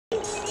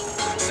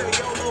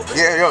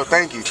Yeah, yo,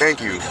 thank you.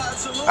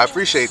 I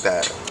appreciate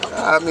that.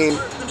 I mean,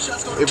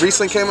 it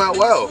recently came out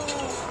well.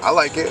 I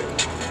like it.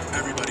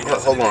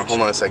 Hold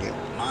on a second.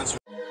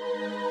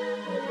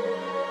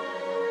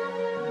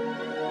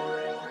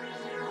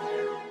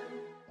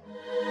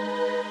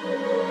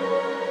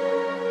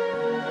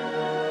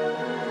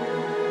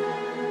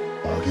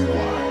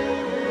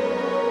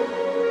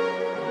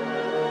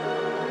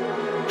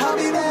 I'll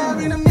be there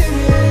in a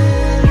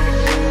minute.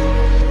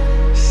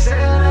 Said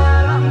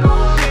that I'm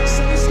gonna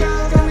so the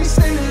sky's got me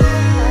singing.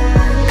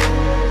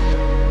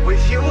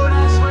 With you,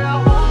 that's where I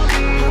want to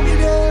be. I'll be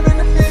there in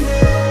a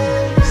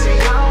minute. See,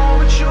 I'm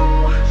with you.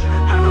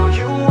 I know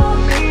you want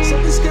me. So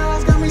the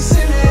sky's got me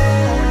singing.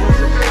 With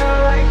a girl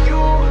like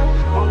you,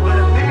 or with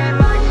a man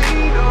like me,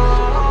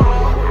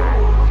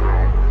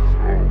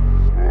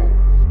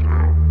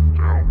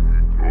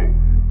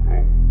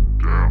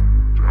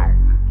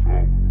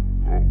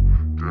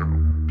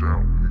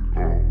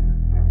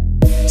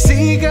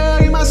 See,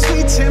 girl, you're my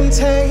sweet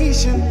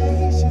temptation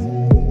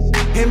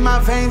in my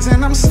veins,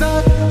 and I'm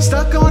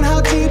stuck on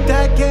how deep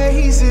that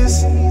gaze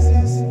is.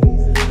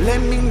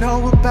 Let me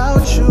know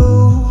about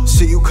you.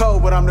 See, you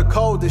cold, but I'm the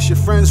coldest. Your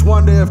friends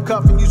wonder if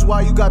cuffing you's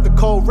why you got the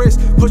cold wrist.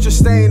 Put your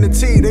stay in the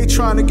tea, they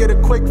trying to get a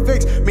quick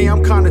fix. Me,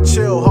 I'm kinda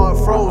chill, heart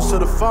froze till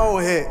the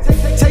phone hit.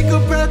 Take a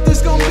breath,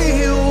 it's gonna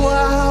be a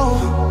while.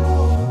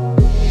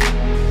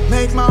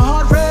 Make my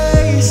heart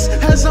race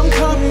as I'm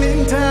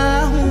coming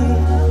down.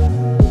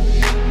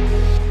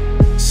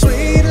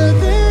 Sweeter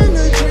than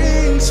a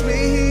drink,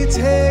 sweet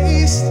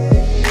taste.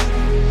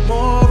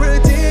 More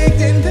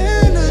addicting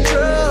than the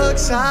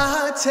drugs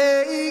I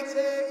take.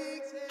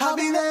 I'll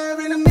be there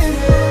in a minute.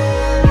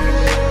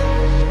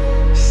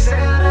 Said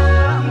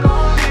that I'm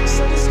gonna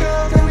so this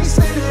girl got me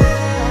singing.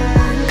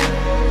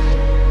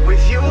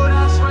 With you,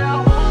 that's where I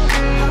want to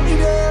be. I'll be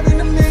there in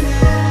a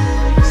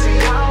minute. See,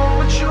 I'm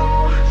with you.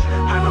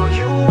 I know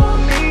you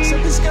want me. So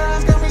this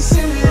girl's got me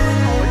singing.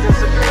 But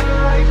there's a girl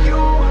like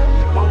you,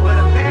 one with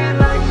a man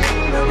like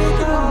me. Baby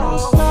girl,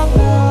 stop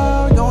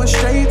now. Going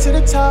straight to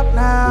the top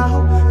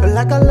now. Feel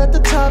like I let the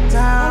top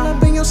down. All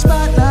up in your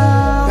spot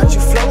now. Got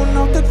you floating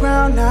off the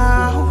ground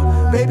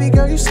now. Baby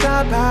girl, you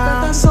stop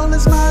out. That soul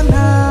is mine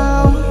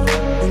now.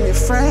 And your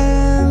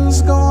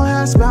friends gon'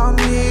 ask about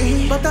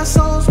me, but that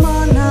soul's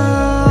mine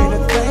now. Ain't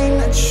a thing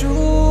that you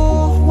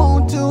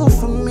won't do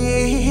for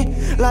me.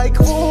 Like,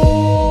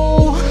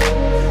 ooh,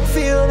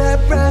 feel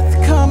that breath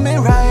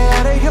coming right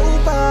out of your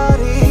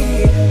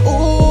body.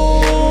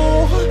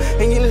 Ooh,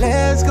 and your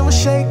legs gon'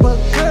 shake, but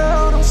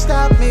girl, don't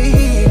stop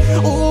me.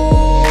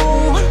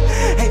 Ooh,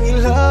 and you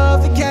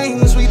love the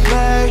games we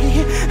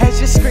play as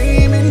you're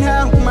screaming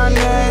out my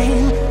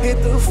name.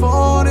 Hit the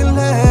phone and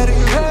let it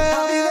rain.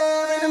 I'll be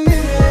there in a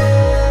minute.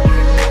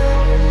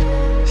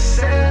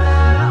 Said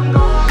that I'm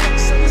gonna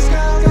so the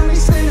sky's got me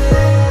singing.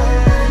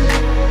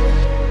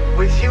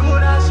 With you,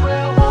 that's where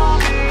I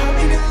want me. I'll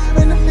be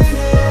there in a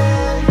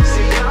minute.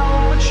 See,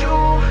 I'm with you.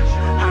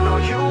 I know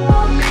you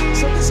want me.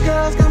 So this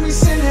girl's got me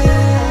singing.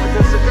 But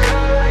there's a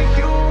girl like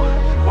you,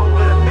 one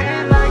with a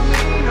man like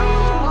me, no.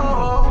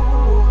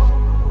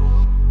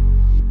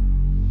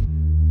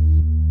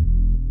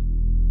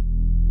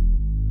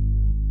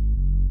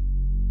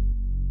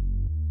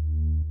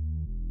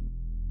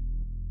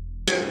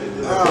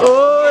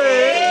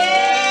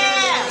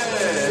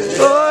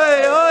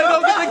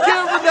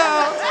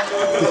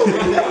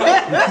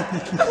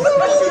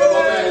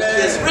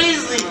 It's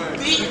Risley,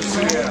 bitch.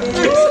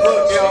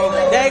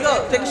 There you go.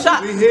 Take a shot.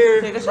 We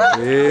here. Take a shot.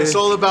 Yeah. It's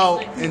all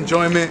about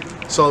enjoyment.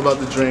 It's all about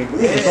the drink.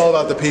 It's all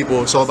about the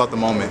people. It's all about the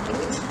moment.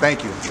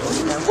 Thank you.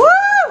 Woo!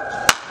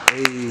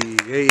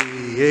 Hey.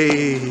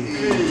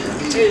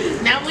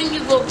 Now when you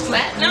go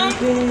platinum,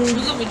 we're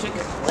gonna be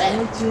drinking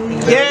flat.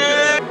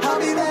 Yeah. I'll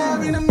be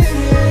there in a minute.